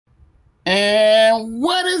And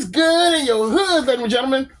what is good in your hood, ladies and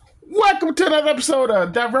gentlemen? Welcome to another episode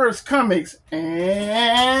of Diverse Comics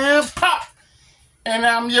and Pop. And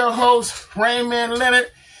I'm your host, Raymond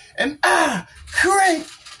Leonard. And I create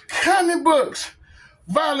comic books.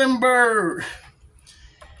 Volenberg.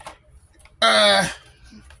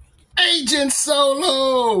 Agent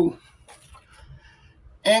Solo.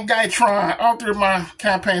 And Guytron. All three of my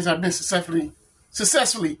campaigns have been successfully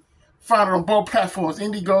found on both platforms,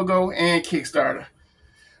 Indiegogo and Kickstarter.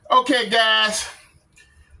 Okay, guys,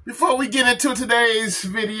 before we get into today's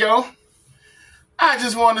video, I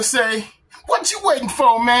just want to say, what you waiting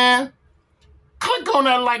for, man? Click on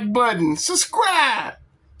that like button, subscribe,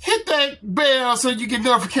 hit that bell so you get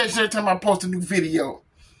notifications every time I post a new video.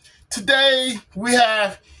 Today, we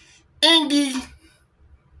have Indie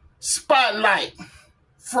Spotlight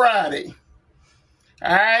Friday.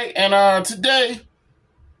 All right, and today,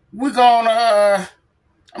 we're gonna,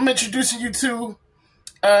 I'm introducing you to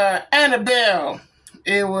Annabelle.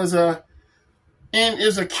 It was a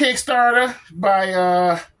Kickstarter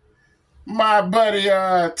by my buddy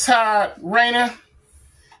Todd Rayner.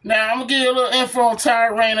 Now I'm gonna give you a little info on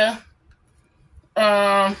Todd Rayner.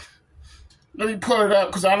 Let me pull it up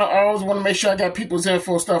because I always want to make sure I got people's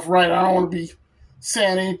info stuff right. I don't want to be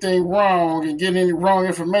saying anything wrong and getting any wrong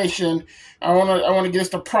information. I want to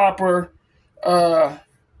get the proper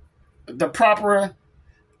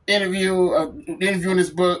interviewing this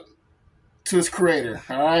book to its creator.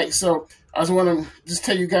 All right, so I just want to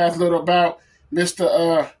tell you guys a little about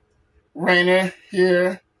Mr. Rayner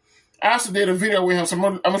here. I also did a video with him, so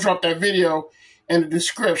I'm gonna drop that video in the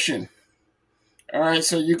description. All right,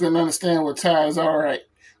 so you can understand what Todd is. All right,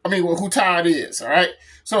 who Todd is. All right,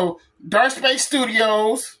 so Dark Space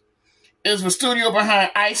Studios is the studio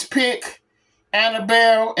behind Ice Pick,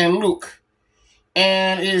 Annabelle, and Luke,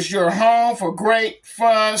 and is your home for great,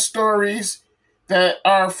 fun stories that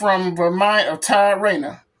are from the mind of Todd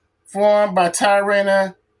Rayner, formed by Todd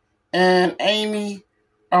Rayner and Amy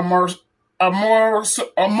Amoroso.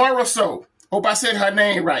 Hope I said her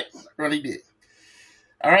name right. I really did.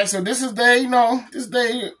 All right, so this is their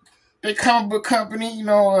comic book company,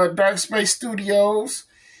 Dark Space Studios,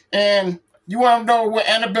 and you want to know what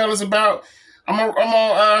Annabelle is about? I'm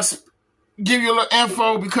gonna give you a little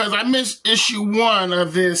info because I missed issue 1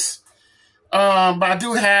 of this, but I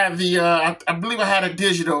do have the, I believe I had a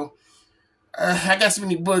digital. I got so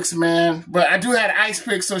many books, man, but I do have Ice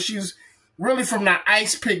Pick, so she's really from the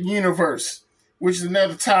Ice Pick universe, which is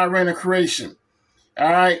another Todd Rayner creation. All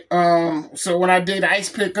right, so when I did Ice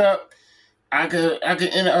Pick up, I could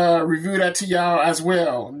review that to y'all as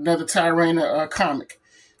well. Another Todd Rayner comic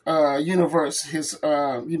universe, his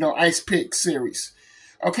Ice Pick series.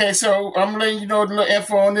 Okay, so I'm letting you know the little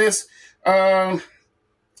info on this.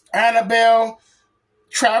 Annabelle,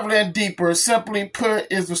 Traveling Deeper, simply put,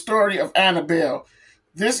 is the story of Annabelle.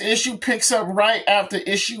 This issue picks up right after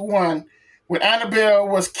issue 1, when Annabelle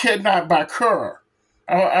was kidnapped by Kerr.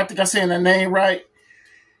 I think I'm saying the name right.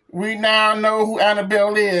 We now know who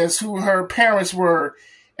Annabelle is, who her parents were,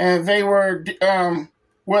 and they were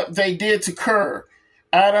what they did to Kerr.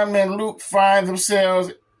 Adam and Luke find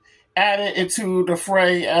themselves added into the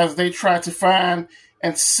fray as they try to find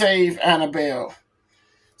and save Annabelle.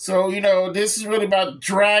 So, this is really about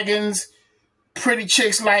dragons, pretty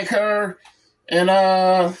chicks like her, and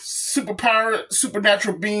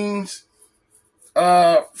supernatural beings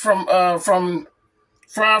from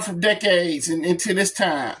decades and into this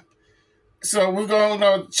time. So we're going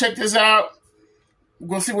to check this out. We're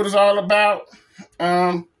going to see what it's all about.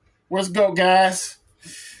 Let's go, guys.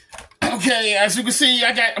 Okay, as you can see,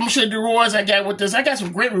 I'm going to show you the rewards I got with this. I got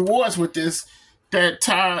some great rewards with this that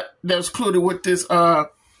was included with this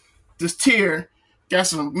this tier. Got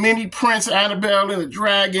some mini prints of Annabelle and the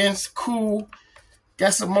dragons. Cool.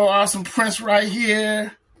 Got some more awesome prints right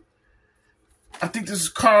here. I think this is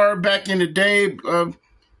card back in the day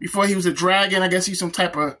before he was a dragon. I guess he's some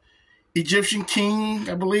type of Egyptian king,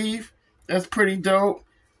 I believe. That's pretty dope.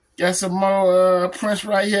 Got some more prints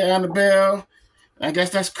right here, Annabelle. I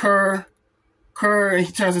guess that's Kerr, and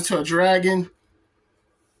he turns into a dragon.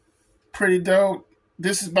 Pretty dope.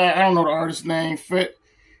 This is by, I don't know the artist's name,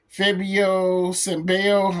 Fabio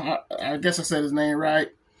Sembeo. I guess I said his name right.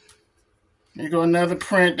 There you go, another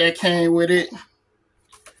print that came with it.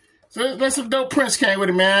 So there's some dope prints came with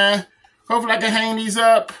it, man. Hopefully I can hang these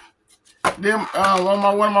up. Them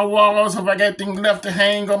on one of my walls. If I got things left to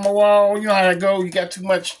hang on my wall, you know how that go. You got too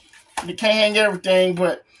much. You can't hang everything,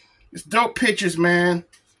 but it's dope pictures, man.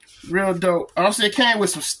 Real dope. Also, it came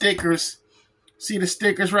with some stickers. See the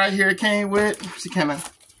stickers right here it came with? See, kind of.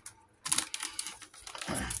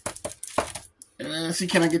 Let's see,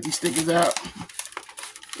 can I get these stickers out?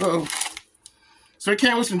 Uh-oh. So it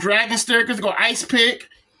came with some dragon stickers. Go Ice Pick.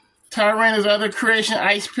 Tyranna's other creation,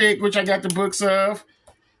 Ice Pick, which I got the books of.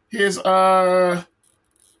 Here's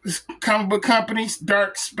this comic book company,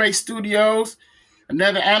 Dark Space Studios.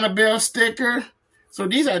 Another Annabelle sticker. So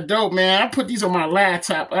these are dope, man. I put these on my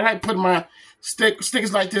laptop. I like putting my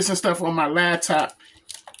stickers like this and stuff on my laptop.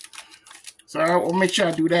 So I'll make sure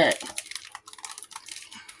I do that.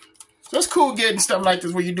 So it's cool getting stuff like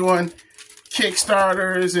this where you're doing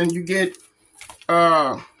Kickstarters and you get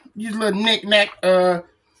these little knick-knack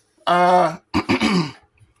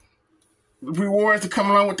rewards to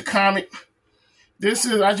come along with the comic. This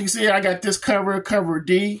is, as you can see, I got this cover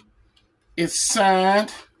D. It's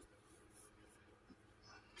signed.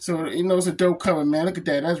 So, you know, it's a dope cover, man. Look at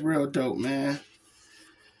that. That's real dope, man.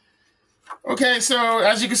 Okay, so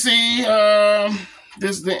as you can see,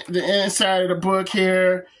 this is the inside of the book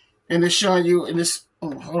here. And it's showing you in this.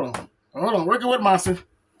 Oh, hold on. Working with monster.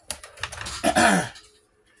 Trying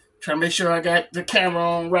to make sure I got the camera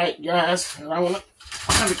on right, guys. I want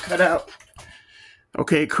to cut out.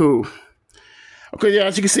 Okay, cool. Okay, yeah,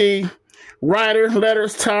 as you can see, writer,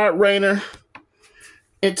 letters, Todd Rayner.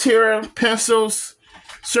 Interior, pencils,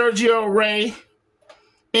 Sergio Ray.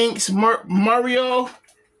 Inks, Mario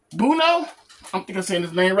Buno. I don't think I'm saying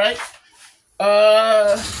his name right.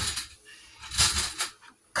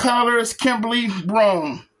 Colors, Kimberly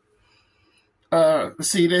Brome. Let's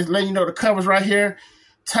see, they're letting you know the covers right here.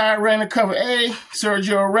 Ty Rayner, cover A.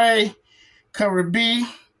 Sergio Ray, cover B.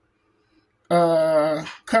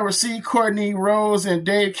 Cover C, Courtney Rose and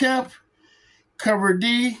Dave Kemp. Cover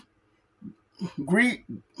D, Greg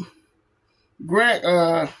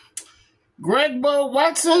Bo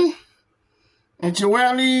Watson and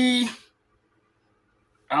Joelle.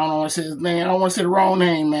 I don't want to say his name. I don't want to say the wrong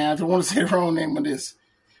name, man. I don't want to say the wrong name of this.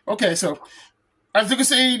 Okay, so as you can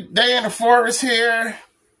see, they in the forest here.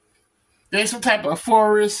 There's some type of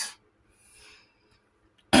forest.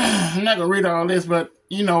 I'm not gonna read all this, but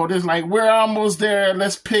you know, there's like, we're almost there.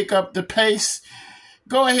 Let's pick up the pace.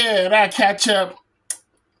 Go ahead, I'll catch up.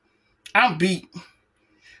 I'm beat.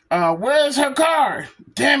 Where's her car?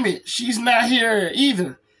 Damn it, she's not here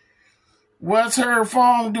either. What's her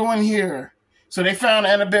phone doing here? So they found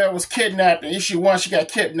Annabelle was kidnapped. In issue 1, she got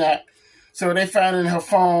kidnapped. So they found in her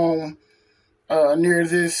phone near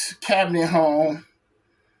this cabinet home.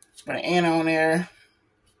 It's got an Anna on there.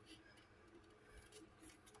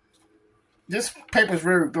 This paper is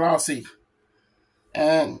very glossy.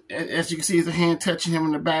 And as you can see, it's a hand touching him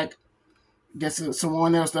in the back. I guess it's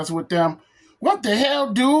someone else that's with them. What the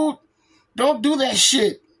hell, dude? Don't do that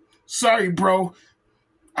shit. Sorry, bro.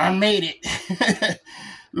 I made it.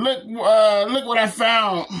 Look what I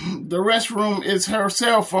found. The restroom is her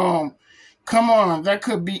cell phone. Come on, that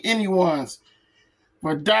could be anyone's.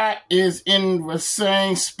 But Dot is in the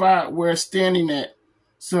same spot we're standing at.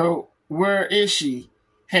 So where is she?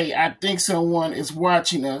 Hey, I think someone is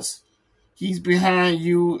watching us. He's behind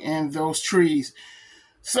you in those trees.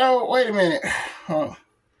 So wait a minute. All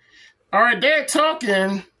right, they're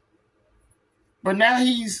talking, but now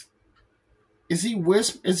is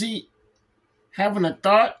he having a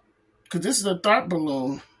thought? Because this is a thought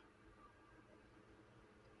balloon.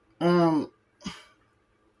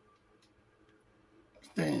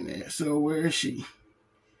 Staying there. So where is she?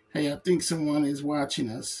 Hey, I think someone is watching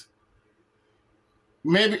us.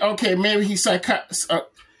 Maybe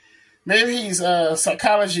he's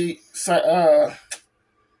psychology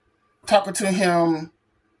talking to him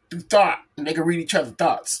through thought, and they can read each other's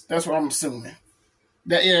thoughts. That's what I'm assuming.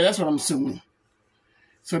 That's what I'm assuming.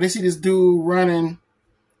 So they see this dude running.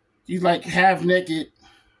 He's like half naked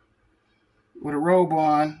with a robe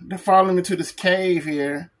on. They're following into this cave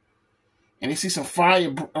here, and they see some fire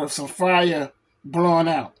blowing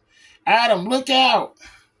out. Adam, look out!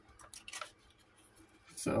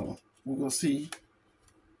 So we're gonna see.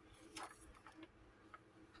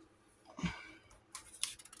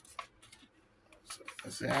 So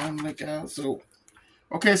let's say Adam, look out. So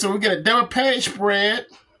okay, so we get a double page spread,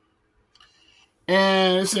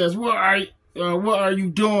 and it says, "What are you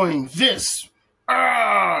doing? This,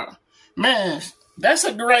 man, that's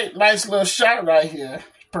a great, nice little shot right here,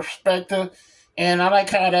 perspective, and I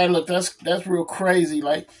like how that looked. That's real crazy.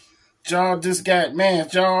 Like jaw just got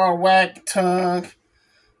jaw whack, tongue,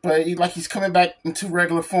 but he's coming back into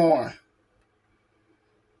regular form."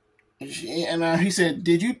 And he said,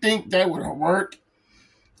 "Did you think that would work?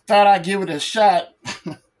 Thought I'd give it a shot."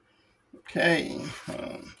 Okay.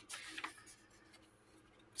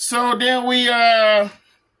 So then we're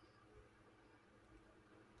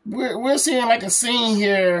seeing like a scene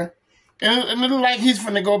here And it look like he's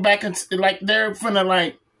finna go back and like they're finna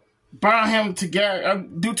like bind him together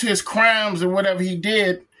due to his crimes or whatever he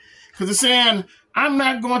did. Because it's saying, I'm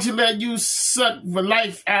not going to let you suck the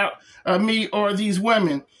life out of me or these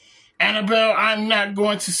women. Annabelle, I'm not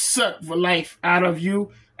going to suck the life out of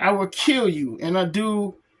you. I will kill you, and I'll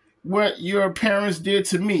do what your parents did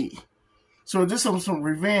to me. So this is some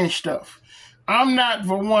revenge stuff. I'm not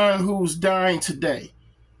the one who's dying today.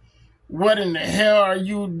 What in the hell are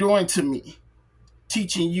you doing to me?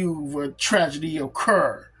 Teaching you the tragedy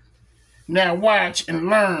occurred. Now watch and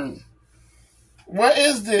learn. What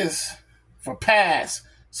is this for past?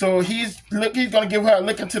 So he's going to give her a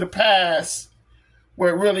look into the past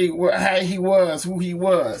where really how he was, who he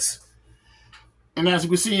was. And as we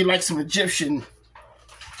can see, like some Egyptian,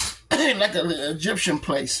 like an Egyptian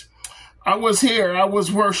place. I was here. I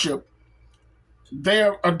was worshipped. They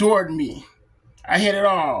adored me. I had it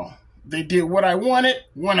all. They did what I wanted,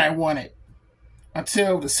 when I wanted,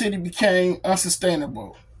 until the city became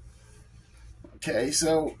unsustainable. Okay,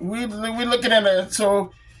 so we're looking at it.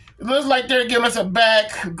 So it looks like they're giving us a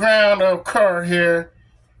background of Kerr here,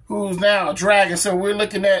 who's now a dragon. So we're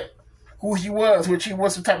looking at who he was, which he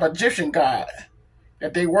was some type of Egyptian god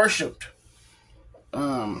that they worshipped.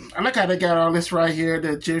 I like how they got all this right here,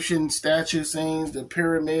 the Egyptian statue scenes, the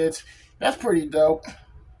pyramids. That's pretty dope.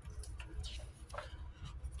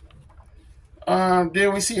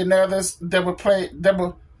 Then we see another double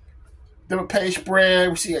page spread.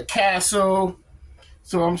 We see a castle.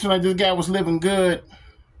 So I'm sure like this guy was living good.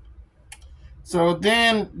 So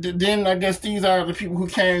then I guess these are the people who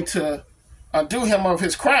came to undo him of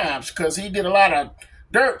his crimes, because he did a lot of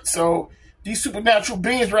dirt. So these supernatural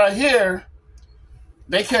beings right here,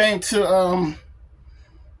 they came to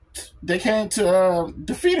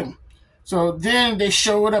defeat him. So then they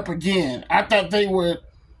showed up again. I thought they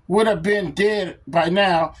would have been dead by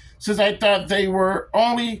now, since I thought they were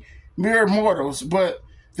only mere mortals, but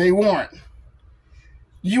they weren't.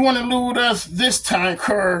 You want to elude us this time,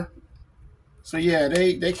 Kerr? So yeah,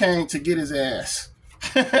 they came to get his ass.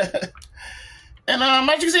 And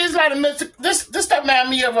as you can see, it's like a mystic. This stuff reminded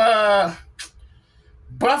me of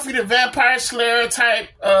Buffy the Vampire Slayer type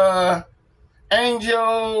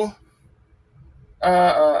Angel.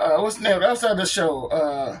 What's the name? That's the other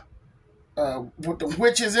show. With the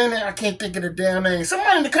witches in it. I can't think of the damn name.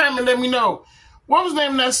 Somebody in the comment let me know. What was the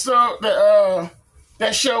name of that show?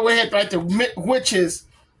 That show where it had like the witches.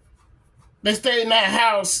 They stayed in that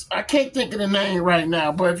house. I can't think of the name right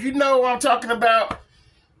now. But if you know what I'm talking about,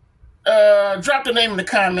 drop the name in the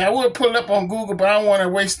comment. I would pull it up on Google, but I don't want to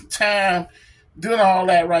waste time doing all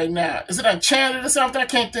that right now. Is it Enchanted or something? I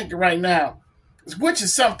can't think of it right now. It's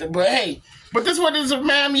witches something, but hey. But this one is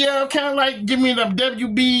remind me of, kind of like give me the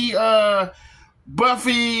WB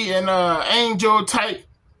Buffy and Angel type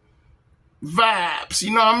vibes.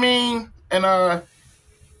 You know what I mean? And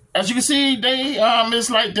as you can see, they it's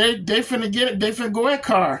like they finna get it. They finna go at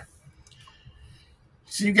Carr.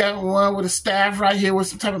 So you got one with a staff right here with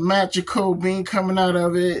some type of magical being coming out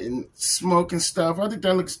of it and smoke and stuff. I think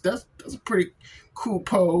that's a pretty cool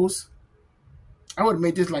pose. I would have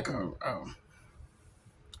made this like a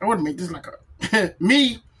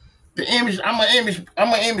me, the image. I'm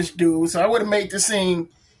an image dude, so I would have made this scene.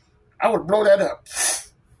 I would blow that up.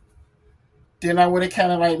 Then I would have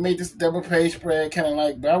kind of like made this double page spread, kind of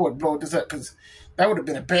like, but I would blow this up because that would have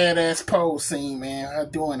been a badass pose scene, man. Her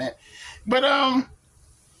doing that, but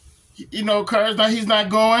you know, cause now he's not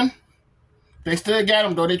going. They still got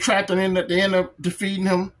him though. They trapped him. They end up defeating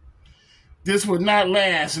him. This will not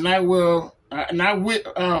last, and I will,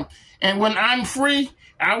 and when I'm free,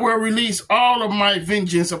 I will release all of my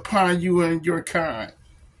vengeance upon you and your kind.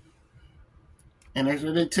 And that's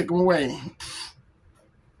what they took him away.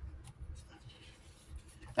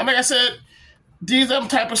 And like I said, these are the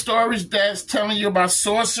type of stories that's telling you about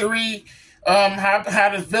sorcery,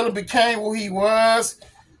 how the villain became who he was.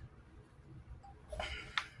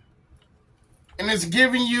 And it's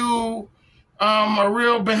giving you a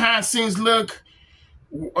real behind-the-scenes look.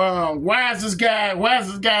 Why is this guy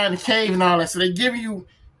in the cave and all that? So they give you,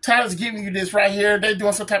 Tyler's giving you this right here. They're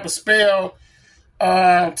doing some type of spell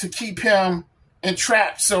to keep him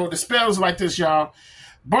entrapped. So the spell is like this, y'all.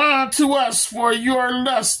 Bond to us for your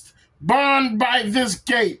lust. Bond by this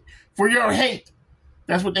gate for your hate.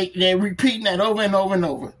 That's what they're repeating that over and over and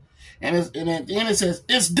over. And at the end it says,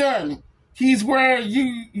 it's done. He's where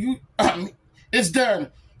it's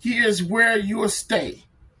done. He is where you will stay.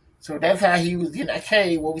 So that's how he was in that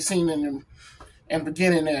cave, what we seen in the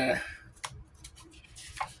beginning there.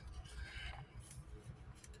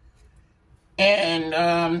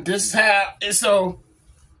 And this is how it's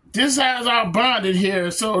all bonded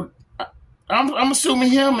here. So I'm assuming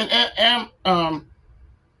him and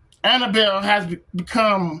Annabelle has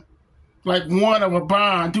become like one of a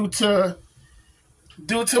bond due to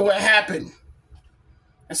what happened.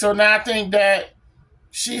 And so now I think that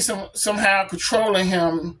she's somehow controlling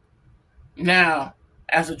him now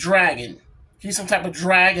as a dragon. He's some type of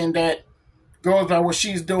dragon that goes by what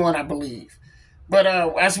she's doing, I believe. But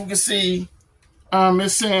as we can see,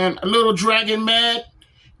 it's saying a little dragon mad.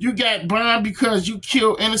 You got bond because you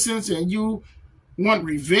killed innocents and you want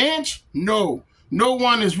revenge? No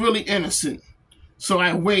one is really innocent. So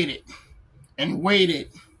I waited and waited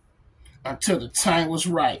until the time was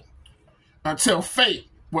right, until fate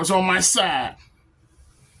was on my side.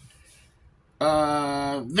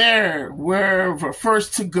 There were the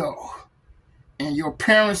first to go, and your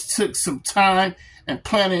parents took some time, and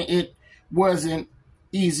planning it wasn't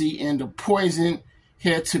easy, and the poison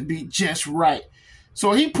had to be just right.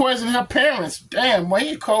 So he poisoned her parents. Damn, well,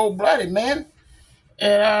 he cold-blooded, man.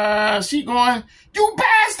 And she going, "You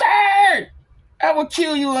bastard! I will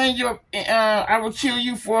kill you I will kill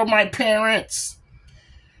you for my parents."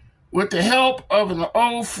 With the help of an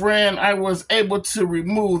old friend, I was able to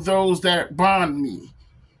remove those that bond me.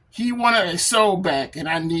 He wanted a soul back, and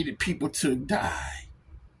I needed people to die.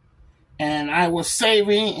 And I was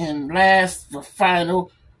saving, and last, the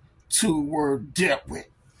final two were dealt with.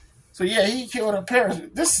 So yeah, he killed her parents.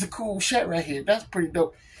 This is a cool shit right here. That's pretty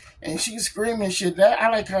dope. And she's screaming shit. I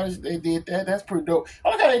like how they did that. That's pretty dope. I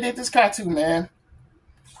like how they did this cartoon, man.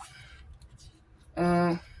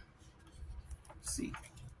 Let's see.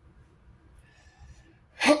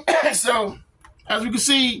 So, as we can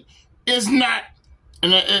see, it's not,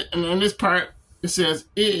 and in this part, it says,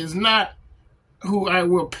 it is not who I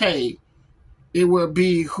will pay. It will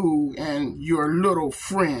be who and your little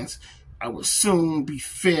friends. I will soon be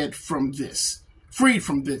freed from this.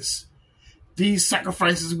 These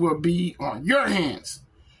sacrifices will be on your hands.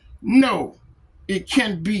 No, it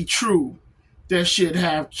can't be true. That should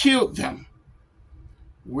have killed them.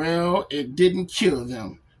 Well, it didn't kill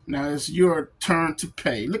them. Now it's your turn to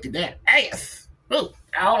pay. Look at that ass. Look,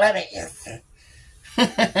 all that ass.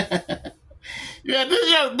 Yeah,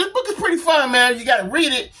 this book is pretty fun, man. You gotta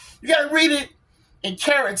read it. You gotta read it in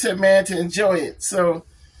character, man, to enjoy it. So,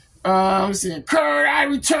 let's see. Kurt, I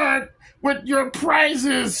returned with your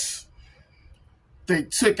prizes. They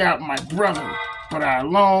took out my brother, but I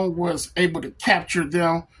alone was able to capture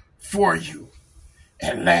them for you.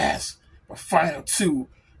 At last, the final two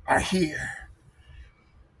are here.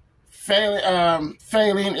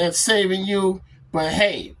 Failing at saving you, but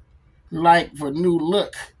hey, like the new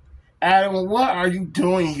look. Adam, what are you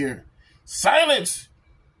doing here? Silence!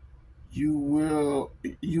 You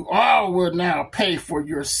all will now pay for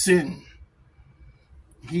your sin.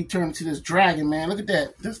 He turned to this dragon, man. Look at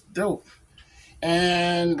that. This is dope.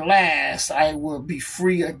 And last, I will be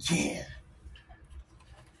free again.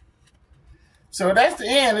 So that's the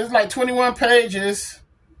end. It's like 21 pages.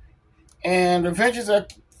 And adventures are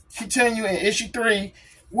continue in issue 3,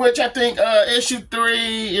 which I think issue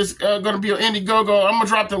 3 is going to be on Indiegogo. I'm going to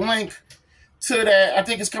drop the link to that. I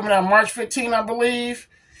think it's coming out March 15, I believe,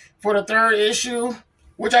 for the 3rd issue,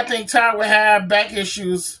 which I think Todd will have back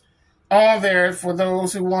issues on there for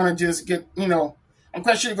those who want to just get, I'm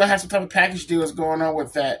quite sure you're going to have some type of package deals going on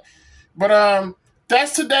with that. But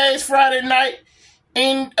that's today's Friday night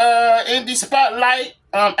in Indie Spotlight.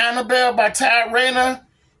 Annabelle by Todd Rayner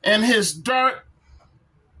and his Dark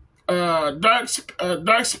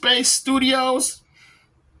Space Studios.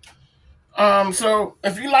 So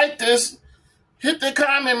if you like this, hit the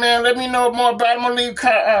comment, man. Let me know more about it. I'm gonna leave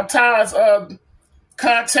Todd's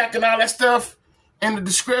contact and all that stuff in the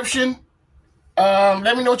description.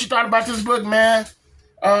 Let me know what you thought about this book, man.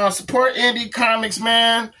 Support Indiecomics,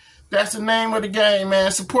 man. That's the name of the game,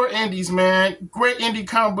 man. Support indies, man. Great indie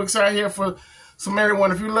comic books out here for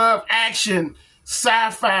everyone. If you love action,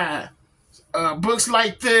 sci-fi, books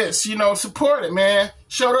like this, support it, man.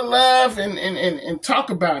 Show the love and talk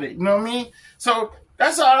about it. You know what I mean? So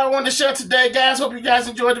that's all I wanted to share today, guys. Hope you guys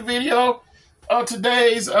enjoyed the video of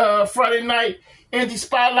today's Friday night Indie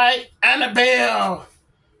Spotlight. Annabelle.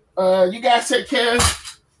 You guys take care.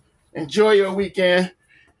 Enjoy your weekend.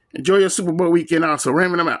 Enjoy your Super Bowl weekend also.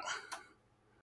 Raymond, I'm out.